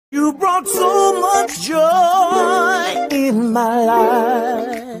You brought so much joy in my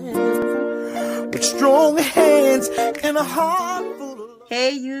life, with strong hands and a heart full of love.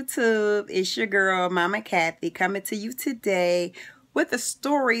 Hey YouTube, it's your girl Mama Kathy coming to you today with a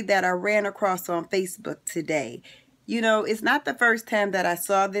story that I ran across on Facebook today. You know, it's not the first time that I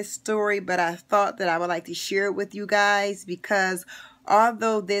saw this story, but I thought that I would like to share it with you guys because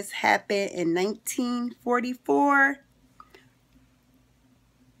although this happened in 1944,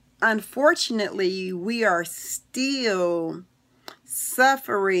 unfortunately, we are still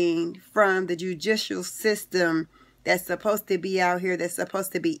suffering from the judicial system that's supposed to be out here, that's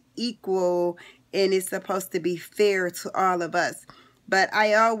supposed to be equal, and it's supposed to be fair to all of us. But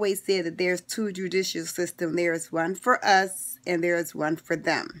I always say that there's two judicial systems. There's one for us and there's one for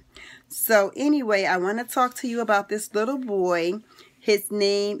them. So anyway, I want to talk to you about this little boy. His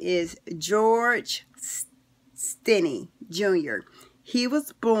name is George Stinney Jr. He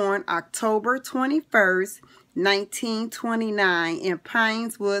was born October 21st, 1929 in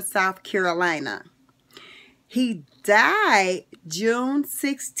Pineswood, South Carolina. He died June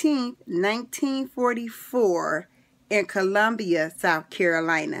 16, 1944 in Columbia, South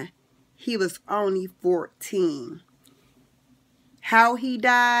Carolina. He was only 14. How he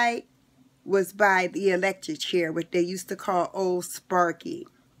died was by the electric chair, what they used to call Old Sparky.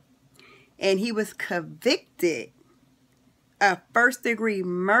 And he was convicted of first-degree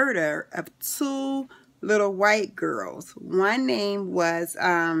murder of two little white girls. One name was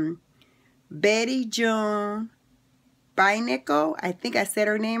Betty June Bynickel, I think I said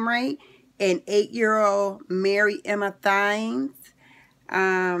her name right, and 8-year-old Mary Emma Thines.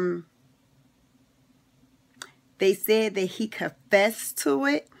 They said that he confessed to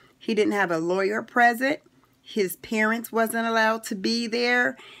it. He didn't have a lawyer present. His parents wasn't allowed to be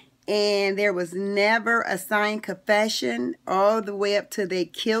there. And there was never a signed confession all the way up till they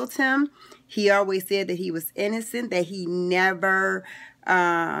killed him. He always said that he was innocent, that he never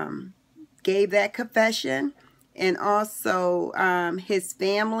gave that confession. And also his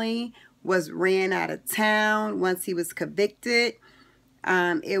family was ran out of town once he was convicted.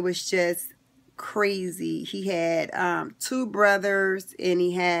 It was just crazy. He had two brothers and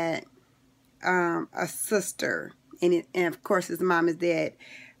he had a sister. And of course his mom is dead.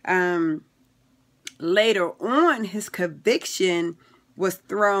 Later on, his conviction was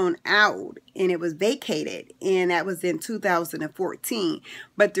thrown out and it was vacated, and that was in 2014.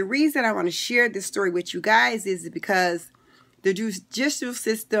 But the reason I want to share this story with you guys is because the judicial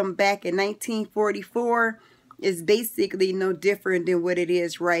system back in 1944 is basically no different than what it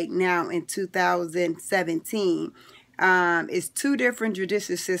is right now in 2017. It's two different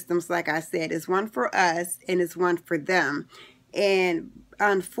judicial systems, like I said. It's one for us and it's one for them. And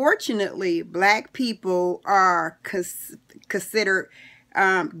unfortunately, black people are considered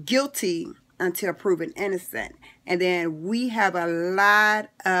guilty until proven innocent. And then we have a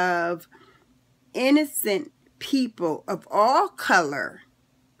lot of innocent people of all color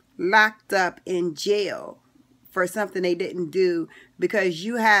locked up in jail for something they didn't do, because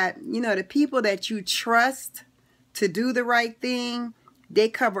you have, you know, the people that you trust to do the right thing, they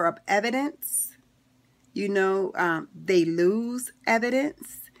cover up evidence. You know, they lose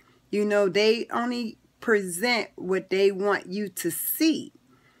evidence. You know, they only present what they want you to see.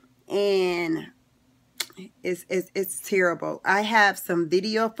 And it's terrible. I have some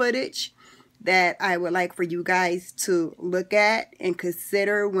video footage that I would like for you guys to look at and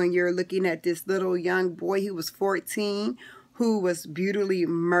consider when you're looking at this little young boy who was 14, who was brutally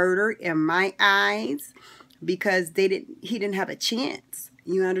murdered in my eyes because he didn't have a chance.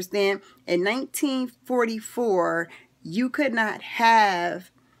 You understand? In 1944, you could not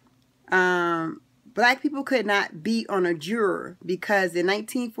have, black people could not be on a juror, because in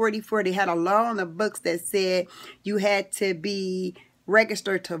 1944, they had a law on the books that said you had to be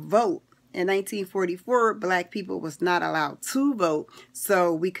registered to vote. In 1944, black people was not allowed to vote,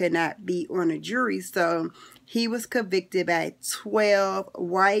 so we could not be on a jury. So he was convicted by 12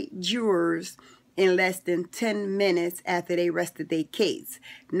 white jurors in less than 10 minutes after they rested their case.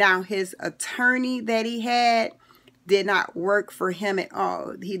 Now, his attorney that he had did not work for him at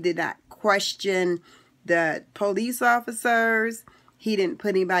all. He did not question the police officers. He didn't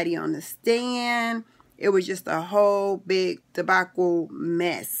put anybody on the stand. It was just a whole big debacle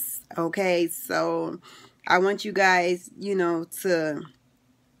mess. Okay, so I want you guys, you know, to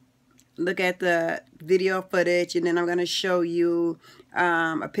look at the video footage, and then I'm going to show you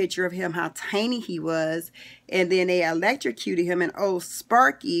a picture of him, how tiny he was. And then they electrocuted him in Old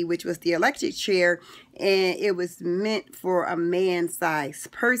Sparky, which was the electric chair, and it was meant for a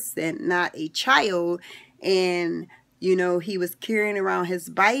man-sized person, not a child. And You know, he was carrying around his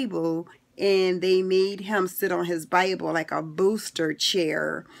Bible, and they made him sit on his Bible like a booster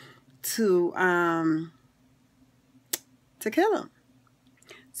chair to kill him.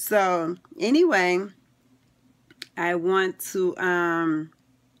 So anyway, I want to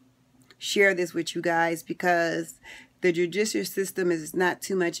share this with you guys because the judicial system is not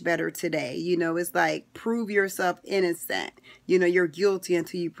too much better today. You know, it's like, prove yourself innocent. You know, you're guilty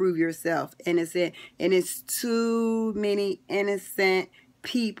until you prove yourself innocent. And it's too many innocent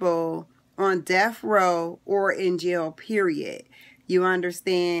people on death row or in jail, period. You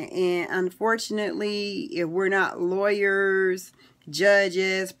understand? And unfortunately, if we're not lawyers,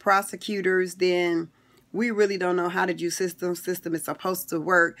 judges, prosecutors, then we really don't know how the judicial system is supposed to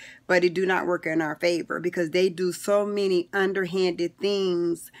work, but it do not work in our favor because they do so many underhanded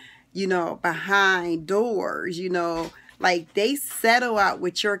things, you know, behind doors, you know, like they settle out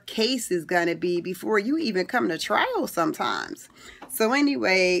what your case is going to be before you even come to trial sometimes. So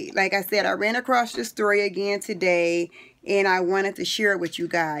anyway, like I said, I ran across this story again today, and I wanted to share it with you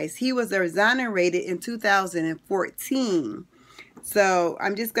guys. He was exonerated in 2014. So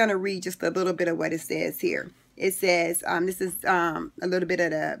I'm just going to read just a little bit of what it says here. It says, this is a little bit of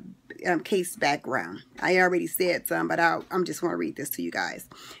the case background. I already said some, but I'm just going to read this to you guys.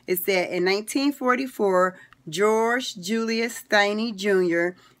 It said, in 1944, George Julius Stinney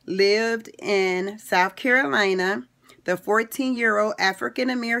Jr. lived in South Carolina. The 14-year-old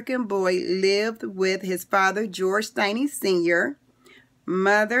African-American boy lived with his father, George Stinney Sr.,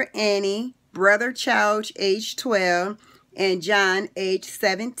 mother Annie, brother Charles, age 12, and John, age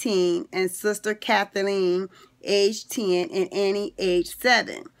 17, and sister Kathleen, age 10, and Annie, age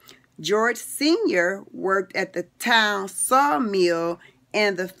 7. George Sr. worked at the town sawmill,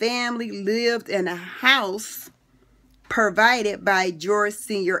 and the family lived in a house provided by George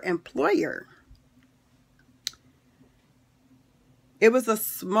Sr.'s employer. It was a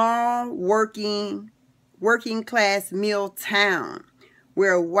small working class mill town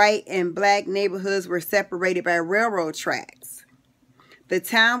where white and black neighborhoods were separated by railroad tracks. The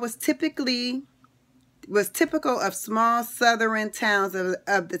town was typical of small southern towns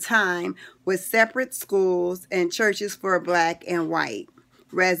of the time, with separate schools and churches for black and white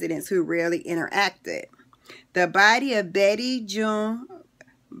residents who rarely interacted. The body of Betty June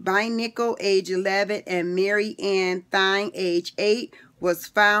Binickel, age 11, and Mary Ann Thine, age 8, was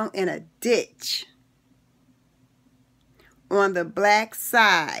found in a ditch on the black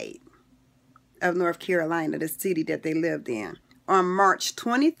side of North Carolina, the city that they lived in, on March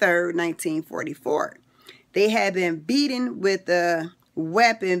 23rd, 1944. They had been beaten with a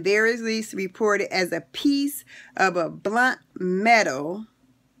weapon variously reported as a piece of a blunt metal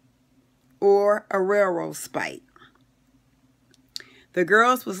or a railroad spike. The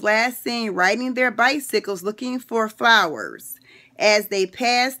girls was last seen riding their bicycles looking for flowers. As they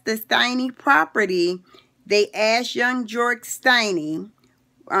passed the Stinney property, they asked young George Stinney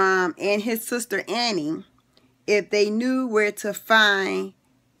and his sister Annie if they knew where to find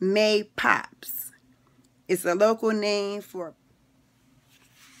May Pops. It's a local name for...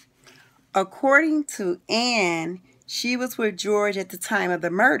 According to Anne, she was with George at the time of the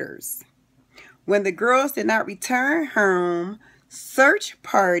murders. When the girls did not return home, search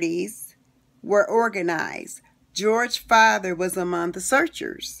parties were organized. George's father was among the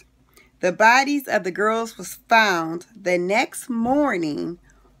searchers. The bodies of the girls was found the next morning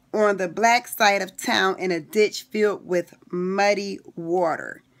on the black side of town in a ditch filled with muddy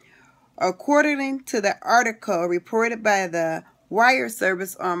water. According to the article reported by the Wire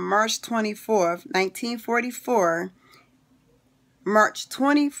Service on March 24th,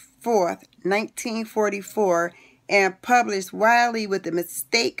 1944, and published widely with the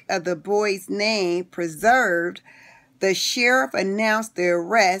mistake of the boy's name preserved, the sheriff announced the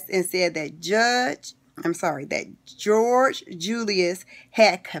arrest and said that George Julius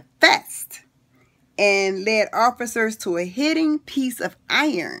had confessed and led officers to a hidden piece of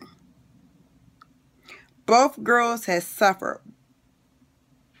iron. Both girls had suffered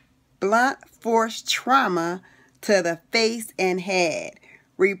blunt force trauma to the face and head.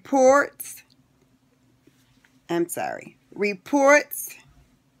 Reports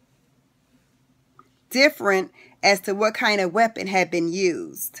different as to what kind of weapon had been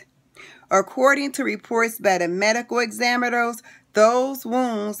used. According to reports by the medical examiners, those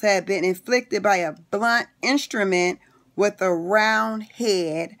wounds had been inflicted by a blunt instrument with a round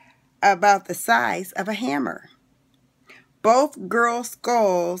head about the size of a hammer. Both girls'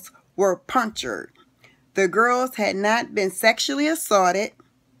 skulls were punctured. The girls had not been sexually assaulted,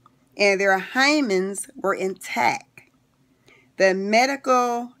 and their hymens were intact. The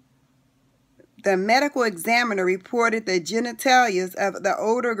medical the medical examiner reported the genitalia of the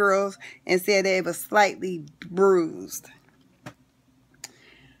older girls and said that it was slightly bruised.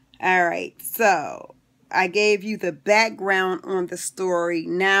 All right, so I gave you the background on the story.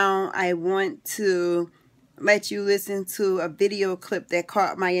 Now I want to let you listen to a video clip that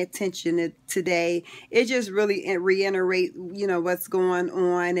caught my attention today. It just really reiterates, you know, what's going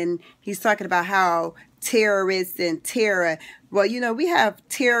on. And he's talking about how terrorists and terror. Well, you know, we have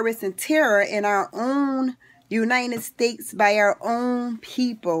terrorists and terror in our own United States by our own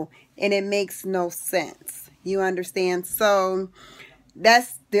people. And it makes no sense. You understand? So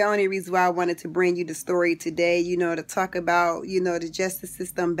that's the only reason why I wanted to bring you the story today, you know, to talk about, you know, the justice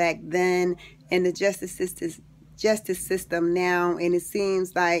system back then and the justice system now. And it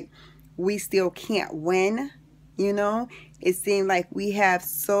seems like we still can't win, you know. It seems like we have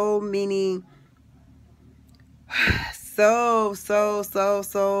so many, so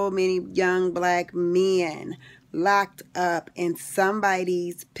many young black men locked up in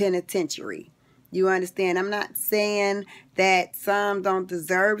somebody's penitentiary. You understand? I'm not saying that some don't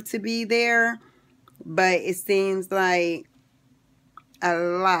deserve to be there, but it seems like a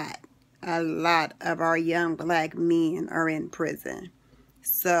lot of our young black men are in prison.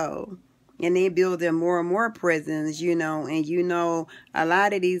 So, and they building more and more prisons, you know, and you know, a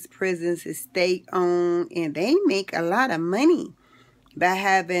lot of these prisons is state-owned, and they make a lot of money by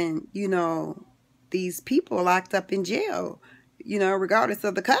having, you know, these people locked up in jail, you know, regardless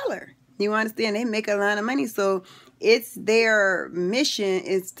of the color. You understand? They make a lot of money. So it's their mission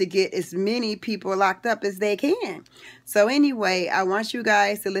is to get as many people locked up as they can. So anyway, I want you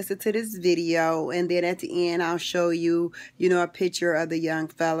guys to listen to this video. And then at the end, I'll show you, you know, a picture of the young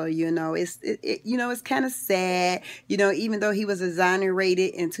fellow. You know, you know, it's kind of sad. You know, even though he was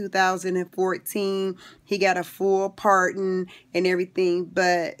exonerated in 2014, he got a full pardon and everything.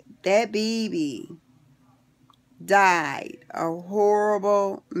 But that baby died a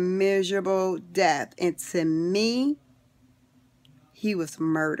horrible, miserable death. And to me, he was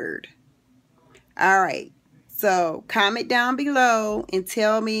murdered. All right. So comment down below and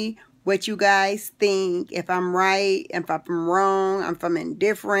tell me what you guys think. If I'm right, if I'm wrong, if I'm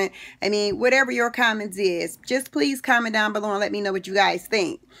indifferent. I mean, whatever your comments is, just please comment down below and let me know what you guys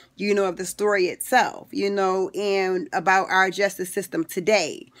think, you know, of the story itself, you know, and about our justice system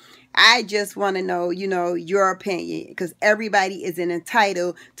today. I just want to know, you know, your opinion, because everybody is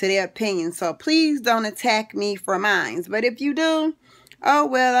entitled to their opinion. So please don't attack me for mine. But if you do, oh,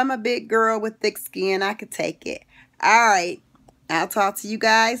 well, I'm a big girl with thick skin. I could take it. All right. I'll talk to you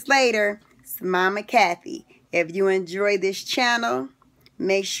guys later. It's Mama Kathy. If you enjoy this channel,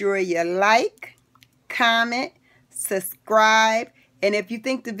 make sure you like, comment, subscribe. And if you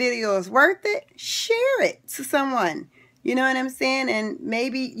think the video is worth it, share it to someone. You know what I'm saying? And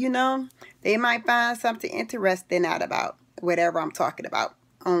maybe, you know, they might find something interesting out about whatever I'm talking about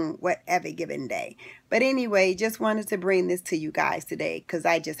on whatever given day. But anyway, just wanted to bring this to you guys today because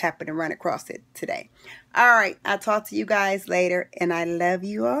I just happened to run across it today. All right. I'll talk to you guys later. And I love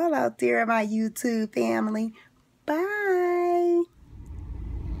you all out there, my YouTube family. Bye.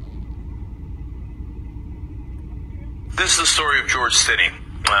 This is the story of George Stinney.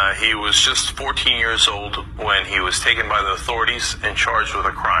 He was just 14 years old when he was taken by the authorities and charged with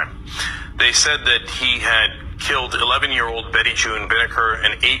a crime. They said that he had killed 11-year-old Betty June Binnicker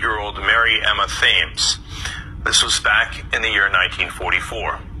and 8-year-old Mary Emma Thames. This was back in the year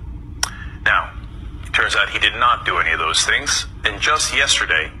 1944. Now, it turns out he did not do any of those things, and just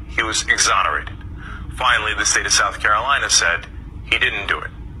yesterday, he was exonerated. Finally, the state of South Carolina said he didn't do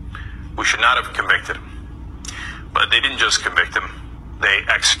it. We should not have convicted him. But they didn't just convict him. They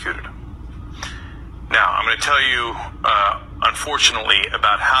executed him. Now, I'm going to tell you, unfortunately,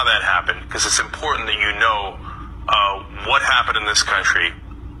 about how that happened, because it's important that you know what happened in this country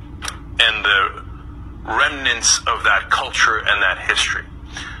and the remnants of that culture and that history.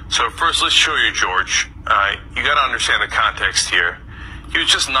 So first, let's show you George. You got to understand the context here. He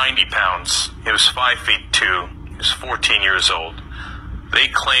was just 90 pounds. He was 5'2". He was 14 years old. They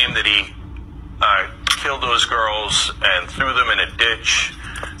claim that he killed those girls and threw them in a ditch,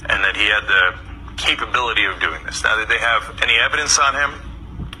 and that he had the capability of doing this. Now, did they have any evidence on him?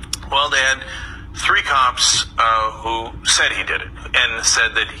 Well, they had 3 cops who said he did it and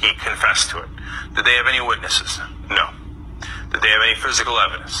said that he confessed to it. Did they have any witnesses? No. Did they have any physical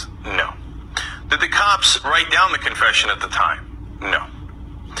evidence? No. Did the cops write down the confession at the time? No.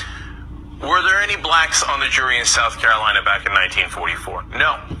 Were there any blacks on the jury in South Carolina back in 1944?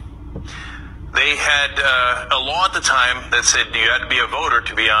 No. They had a law at the time that said you had to be a voter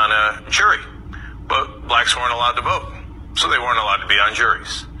to be on a jury. But blacks weren't allowed to vote, so they weren't allowed to be on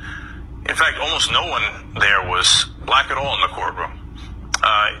juries. In fact, almost no one there was black at all in the courtroom.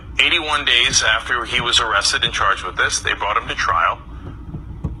 81 days after he was arrested and charged with this, they brought him to trial.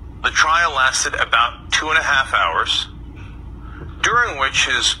 The trial lasted about 2.5 hours, during which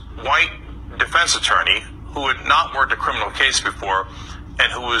his white defense attorney, who had not worked a criminal case before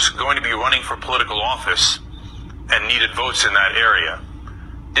and who was going to be running for political office and needed votes in that area,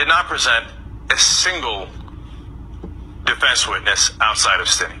 did not present a single defense witness outside of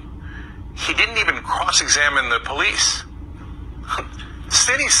Stinney. He didn't even cross-examine the police.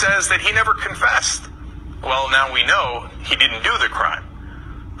 Stinney says that he never confessed. Well, now we know he didn't do the crime.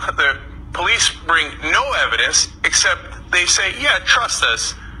 The police bring no evidence except they say, yeah, trust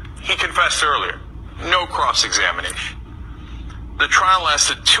us, he confessed earlier. No cross-examination. The trial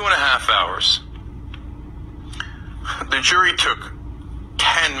lasted 2.5 hours. The jury took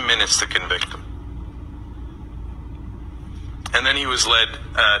 10 minutes to convict him. And then he was led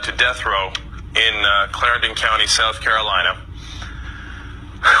to death row in Clarendon County, South Carolina.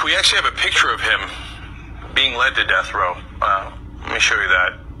 We actually have a picture of him being led to death row. Let me show you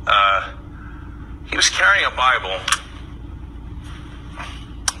that. He was carrying a Bible.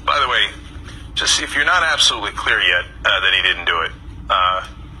 By the way, just if you're not absolutely clear yet that he didn't do it,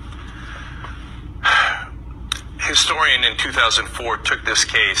 historian in 2004 took this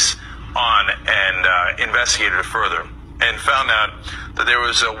case on and investigated it further and found out that there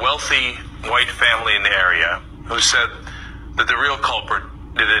was a wealthy white family in the area who said that the real culprit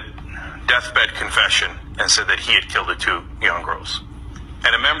did a deathbed confession and said that he had killed the 2 young girls.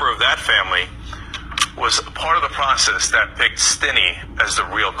 And a member of that family was a part of the process that picked Stinney as the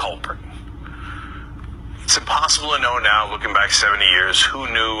real culprit. It's impossible to know now, looking back 70 years, who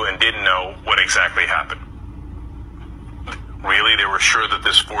knew and didn't know what exactly happened. Really, they were sure that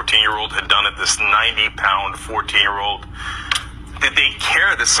this 14-year-old had done it, this 90-pound 14-year-old. Did they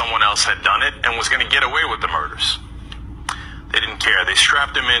care that someone else had done it and was going to get away with the murders? They didn't care. They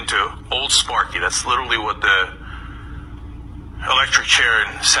strapped him into Old Sparky. That's literally what the electric chair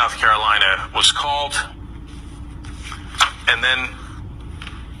in South Carolina was called. And then,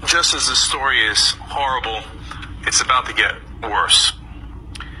 just as the story is horrible, it's about to get worse.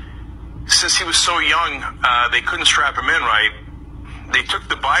 Since he was so young, they couldn't strap him in right. They took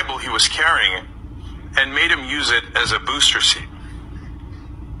the Bible he was carrying and made him use it as a booster seat.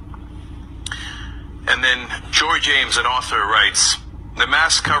 And then Joy James, an author, writes, the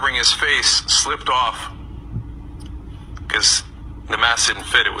mask covering his face slipped off because the mask didn't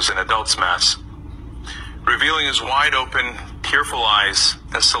fit. It was an adult's mask, revealing his wide open, tearful eyes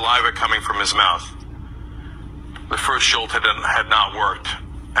and saliva coming from his mouth. The first jolt had not worked.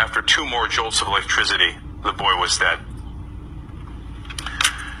 After 2 more jolts of electricity, the boy was dead.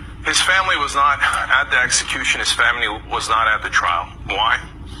 His family was not at the execution. His family was not at the trial. Why?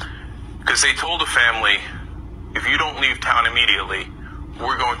 Because they told the family, if you don't leave town immediately,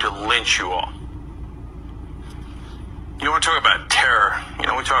 we're going to lynch you all. You want to talk about terror? You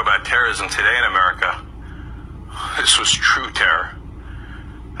know, we talk about terrorism today in America. This was true terror.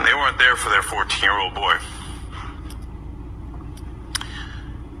 And they weren't there for their 14-year-old boy.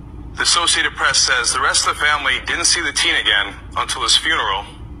 The Associated Press says the rest of the family didn't see the teen again until his funeral,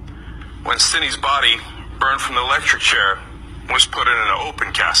 when Stinney's body, burned from the electric chair, was put in an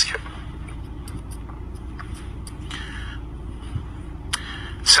open casket.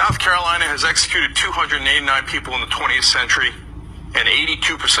 South Carolina has executed 289 people in the 20th century, and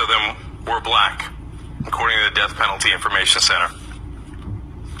 82% of them were black, according to the Death Penalty Information Center.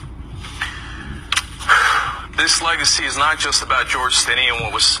 This legacy is not just about George Stinney and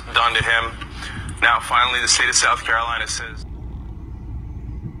what was done to him. Now, finally, the state of South Carolina says,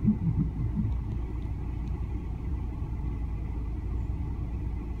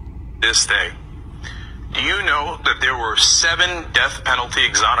 this day, do you know that there were 7 death penalty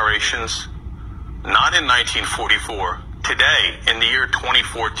exonerations? Not in 1944, today, in the year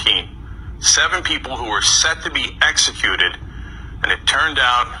 2014. 7 people who were set to be executed, and it turned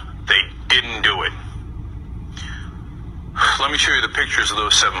out they didn't do it. Let me show you the pictures of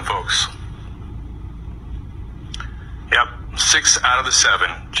those 7 folks. Yep, 6 out of the 7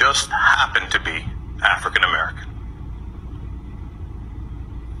 just happened to be African American.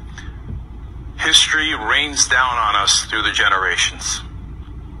 History rains down on us through the generations.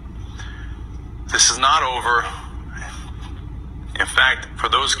 This is not over. In fact, for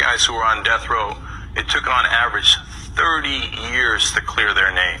those guys who were on death row, it took on average 30 years to clear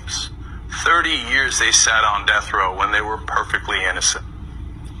their names. 30 years they sat on death row when they were perfectly innocent.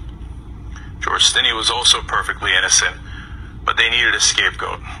 George Stinney was also perfectly innocent, but they needed a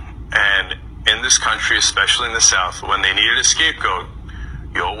scapegoat. And in this country, especially in the South, when they needed a scapegoat,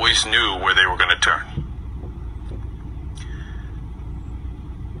 you You always knew where they were going to turn.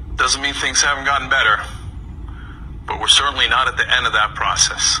 Doesn't mean things haven't gotten better, but we're certainly not at the end of that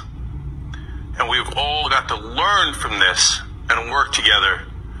process. And we've all got to learn from this and work together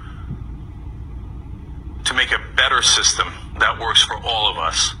to make a better system that works for all of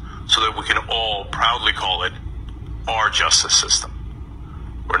us, so that we can all proudly call it our justice system.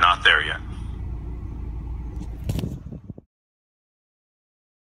 We're not there yet.